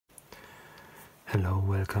Hello,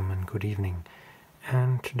 welcome and good evening.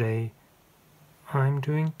 And today I'm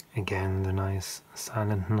doing again the nice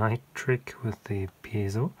silent night trick with the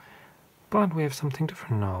piezo, but we have something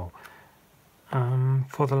different now.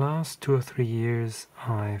 For the last 2 or 3 years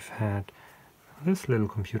I've had this little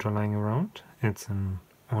computer lying around. It's an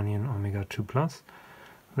Onion Omega2 Plus.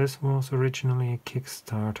 This was originally a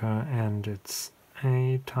Kickstarter and it's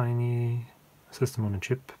a tiny system on a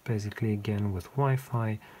chip, basically again with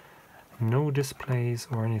Wi-Fi. No displays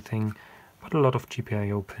or anything, but a lot of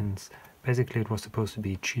GPIO pins. Basically it was supposed to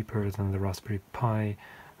be cheaper than the Raspberry Pi,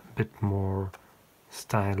 a bit more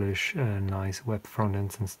stylish, nice web front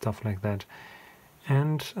ends and stuff like that.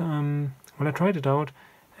 And well, I tried it out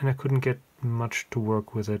and I couldn't get much to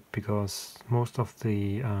work with it because most of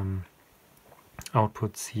the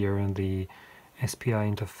outputs here in the SPI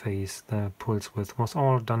interface, the pulse width, was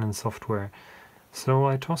all done in software. So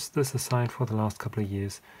I tossed this aside for the last couple of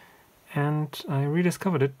years. And I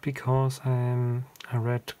rediscovered it because I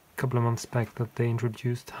read a couple of months back that they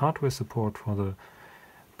introduced hardware support for the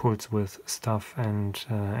pulse width stuff and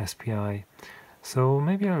SPI. So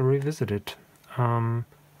maybe I'll revisit it.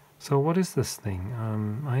 So what is this thing?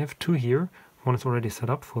 I have two here. One is already set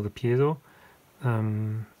up for the piezo.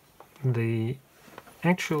 The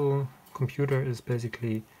actual computer is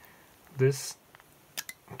basically this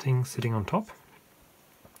thing sitting on top.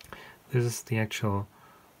 This is the actual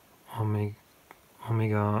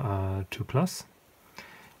Omega2 Plus.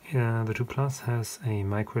 The 2 Plus has a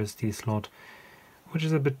micro SD slot, which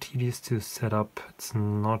is a bit tedious to set up. It's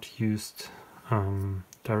not used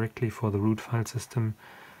directly for the root file system.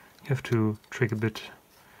 You have to trick a bit.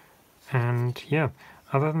 And yeah,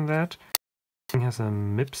 other than that, it has a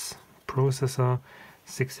MIPS processor,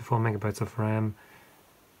 64 megabytes of RAM,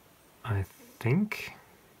 I think.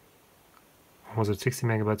 Was it 60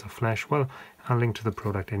 megabytes of flash? Well, I'll link to the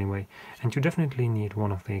product anyway. And you definitely need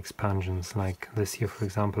one of the expansions, like this here, for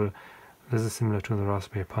example. This is similar to the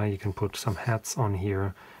Raspberry Pi. You can put some heads on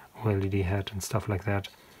here, OLED head and stuff like that.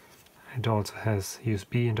 It also has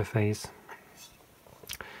USB interface,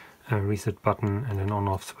 a reset button and an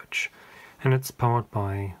on-off switch. And it's powered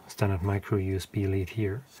by standard micro USB lead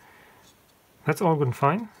here. That's all good and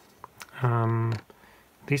fine.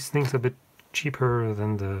 These things are a bit cheaper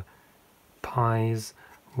than the Pis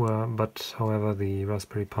were, but however the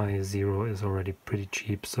Raspberry Pi Zero is already pretty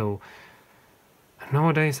cheap, so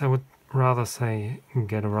nowadays I would rather say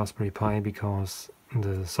get a Raspberry Pi because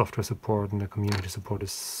the software support and the community support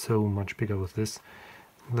is so much bigger with this.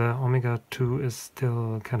 The Omega2 is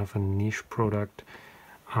still kind of a niche product.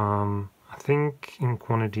 I think in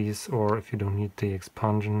quantities, or if you don't need the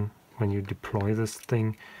expansion when you deploy this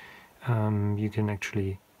thing, you can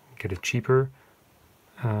actually get it cheaper.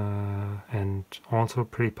 And also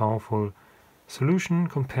pretty powerful solution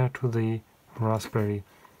compared to the Raspberry,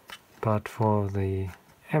 but for the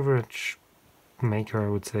average maker I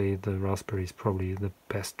would say the Raspberry is probably the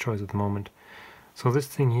best choice at the moment. So this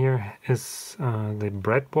thing here is the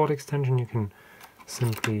Breadboard extension. You can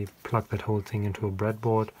simply plug that whole thing into a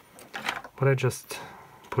breadboard, but I just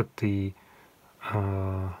put the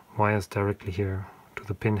wires directly here to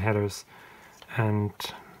the pin headers, and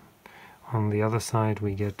on the other side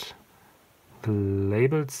we get the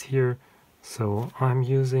labels here. So I'm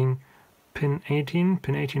using pin 18.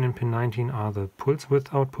 Pin 18 and pin 19 are the pulse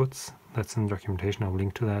width outputs. That's in the documentation, I'll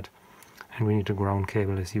link to that. And we need a ground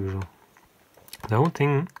cable as usual. The whole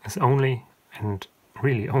thing is only, and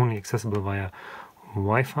really only, accessible via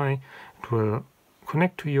Wi-Fi. It will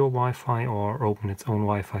connect to your Wi-Fi or open its own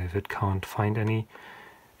Wi-Fi if it can't find any.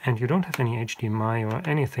 And you don't have any HDMI or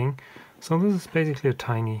anything. So this is basically a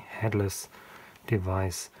tiny headless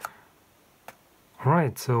device.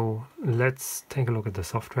 Alright, so let's take a look at the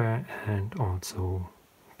software and also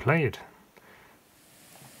play it.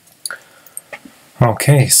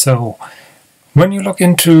 Okay, so when you log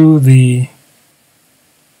into the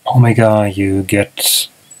Omega, you get,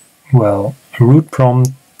 well, a root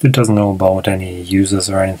prompt. It doesn't know about any users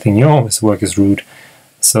or anything. You always work as root,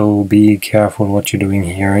 so be careful what you're doing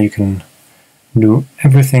here. You can do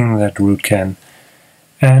everything that root can.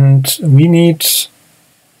 And we need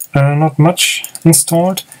not much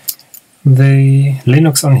installed. The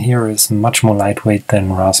Linux on here is much more lightweight than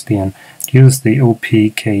Raspbian. Use the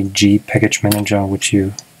OPKG package manager, which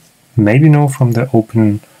you maybe know from the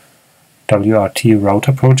Open WRT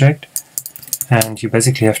router project. And you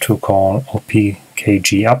basically have to call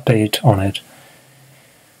OPKG update on it.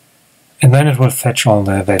 And then it will fetch all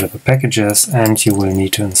the available packages, and you will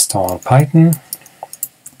need to install Python.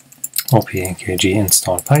 OPKG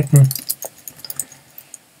install Python.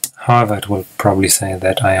 However, it will probably say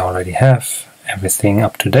that I already have everything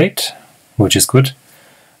up to date. which is good,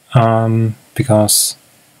 because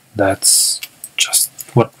that's just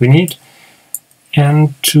what we need.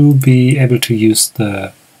 And to be able to use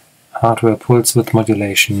the hardware pulse width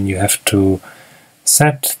modulation, you have to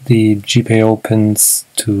set the GPIO pins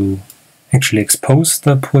to actually expose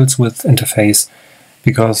the pulse width interface,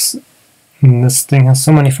 because this thing has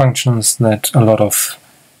so many functions that a lot of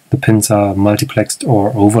the pins are multiplexed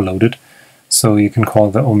or overloaded. So you can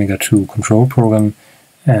call the Omega2 control program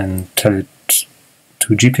and tell it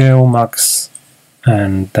to GPIO max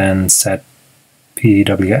and then set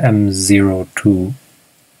PWM 0 to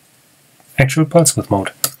actual pulse width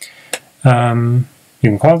mode. You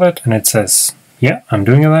can call that and it says, yeah, I'm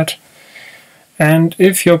doing that. And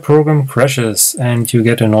if your program crashes and you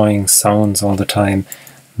get annoying sounds all the time,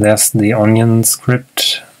 there's the onion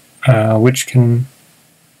script, which can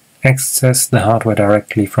access the hardware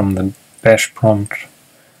directly from the bash prompt.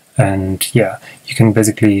 And yeah, you can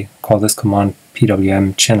basically call this command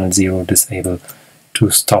PWM channel 0 disable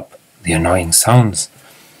to stop the annoying sounds.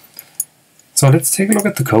 So let's take a look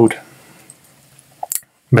at the code.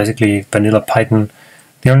 Basically vanilla Python.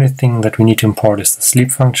 The only thing that we need to import is the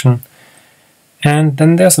sleep function. And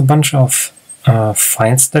then there's a bunch of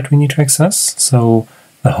files that we need to access. So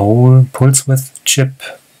the whole pulse width chip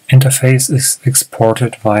interface is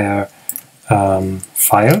exported via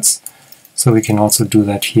files. So we can also do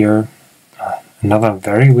that here. Another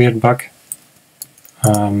very weird bug.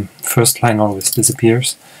 First line always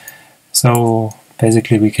disappears. So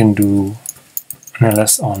basically we can do an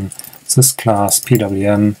ls on this class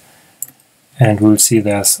PWM, and we'll see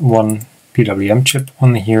there's one PWM chip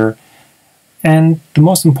on here. And the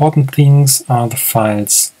most important things are the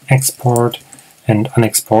files export and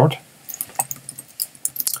unexport.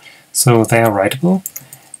 So they are writable,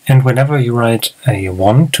 and whenever you write a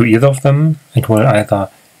 1 to either of them, it will either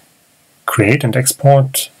create and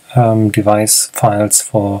export device files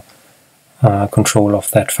for control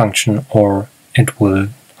of that function, or it will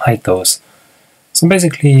hide those. So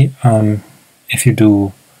basically, if you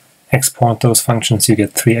do export those functions, you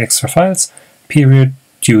get 3 extra files: period,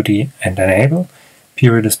 duty, and enable.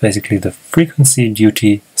 Period is basically the frequency,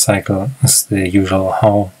 duty cycle is the usual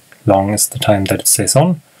how long is the time that it stays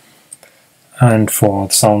on. And for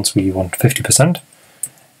the sounds we want 50%.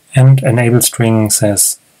 And enable string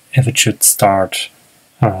says if it should start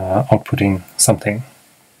outputting something.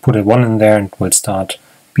 Put a 1 in there and it will start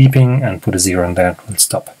beeping, and put a 0 in there and it will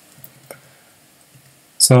stop.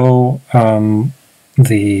 So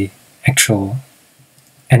the actual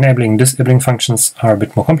enabling disabling functions are a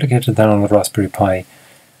bit more complicated than on the Raspberry Pi.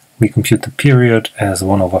 We compute the period as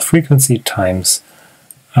 1 over frequency times,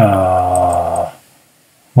 what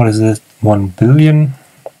is it, 1 billion.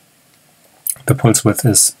 The pulse width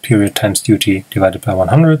is period times duty divided by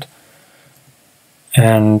 100.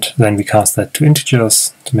 And then we cast that to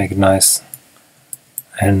integers to make it nice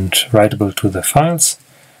and writable to the files.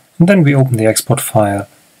 And then we open the export file,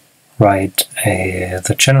 write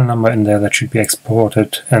the channel number in there that should be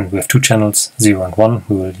exported, and we have 2 channels, 0 and 1,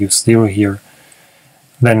 we will use 0 here.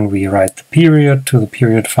 Then we write the period to the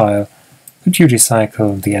period file, the duty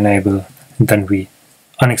cycle, the enable, and then we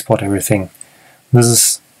unexport everything. This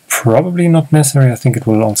is probably not necessary, I think it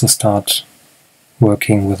will also start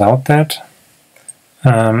working without that.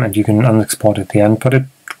 And you can unexport at the end, but it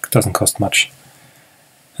doesn't cost much.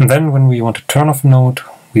 And then when we want to turn off a node,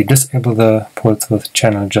 we disable the pulse width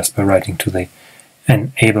channel just by writing to the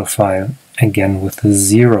enable file, again with the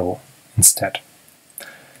 0 instead.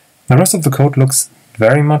 The rest of the code looks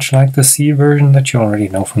very much like the C version that you already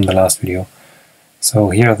know from the last video. So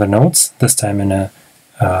here are the nodes, this time in a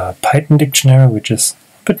Python dictionary, which is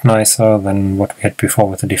a bit nicer than what we had before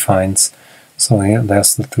with the defines. So here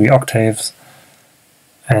there's the 3 octaves,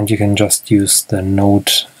 and you can just use the node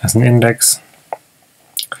as an index.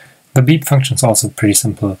 The beep function is also pretty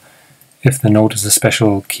simple. If the node is a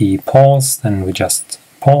special key pause, then we just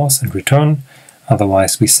pause and return.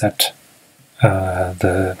 Otherwise we set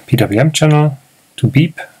the PWM channel to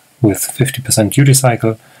beep with 50% duty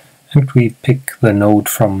cycle, and we pick the node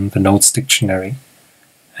from the nodes dictionary,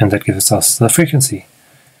 and that gives us the frequency.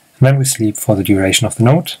 And then we sleep for the duration of the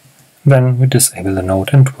node. Then we disable the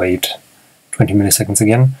node and wait 20 milliseconds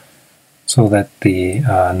again, so that the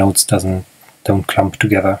nodes don't clump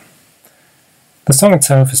together. The song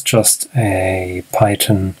itself is just a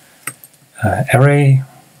Python array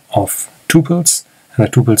of tuples, and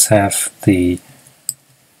the tuples have the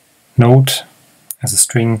node as a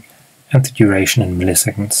string and the duration in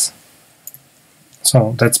milliseconds.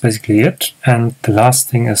 So that's basically it, and the last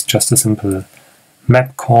thing is just a simple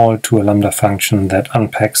map call to a lambda function that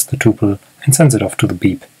unpacks the tuple and sends it off to the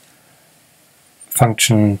beep.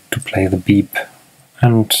 function to play the beep,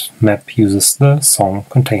 and map uses the song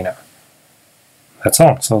container. That's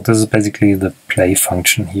all. So this is basically the play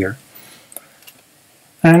function here.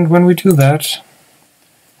 And when we do that,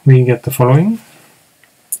 we get the following.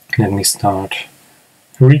 Let me start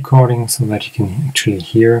recording so that you can actually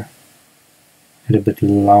hear it a bit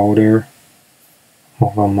louder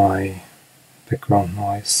over my background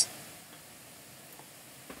noise.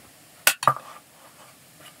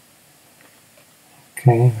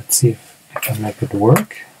 Okay, let's see if I can make it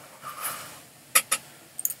work.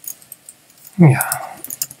 Yeah.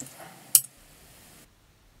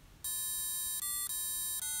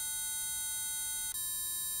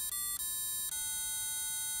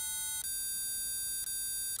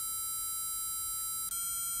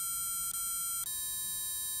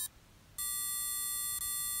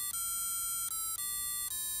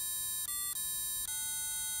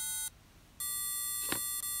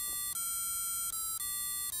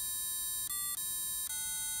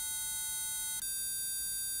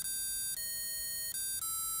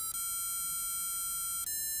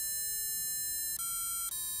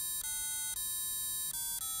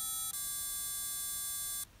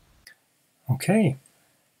 Okay,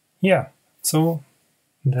 yeah, so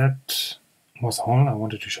that was all I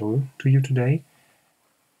wanted to show to you today.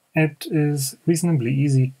 It is reasonably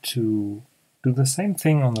easy to do the same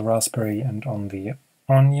thing on the Raspberry and on the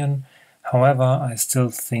Onion. However, I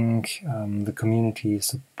still think the community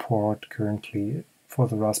support currently for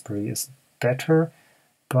the Raspberry is better,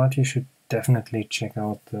 but you should definitely check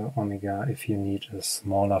out the Omega if you need a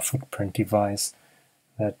smaller footprint device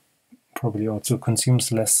that probably also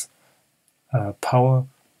consumes less power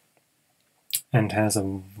and has a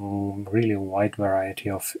really wide variety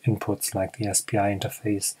of inputs like the SPI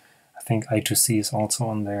interface. I think I2C is also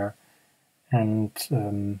on there, and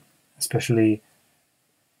especially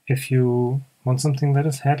if you want something that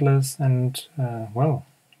is headless and well,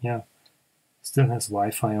 yeah, still has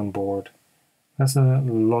Wi-Fi on board. There's a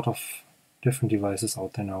lot of different devices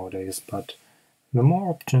out there nowadays, but the more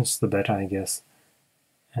options the better, I guess.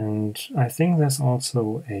 And I think there's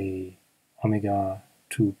also a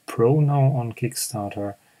Omega2 Pro now on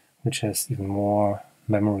Kickstarter, which has even more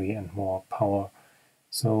memory and more power.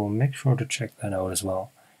 So make sure to check that out as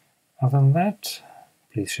well. Other than that,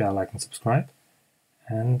 please share, like, and subscribe,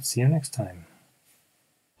 and see you next time.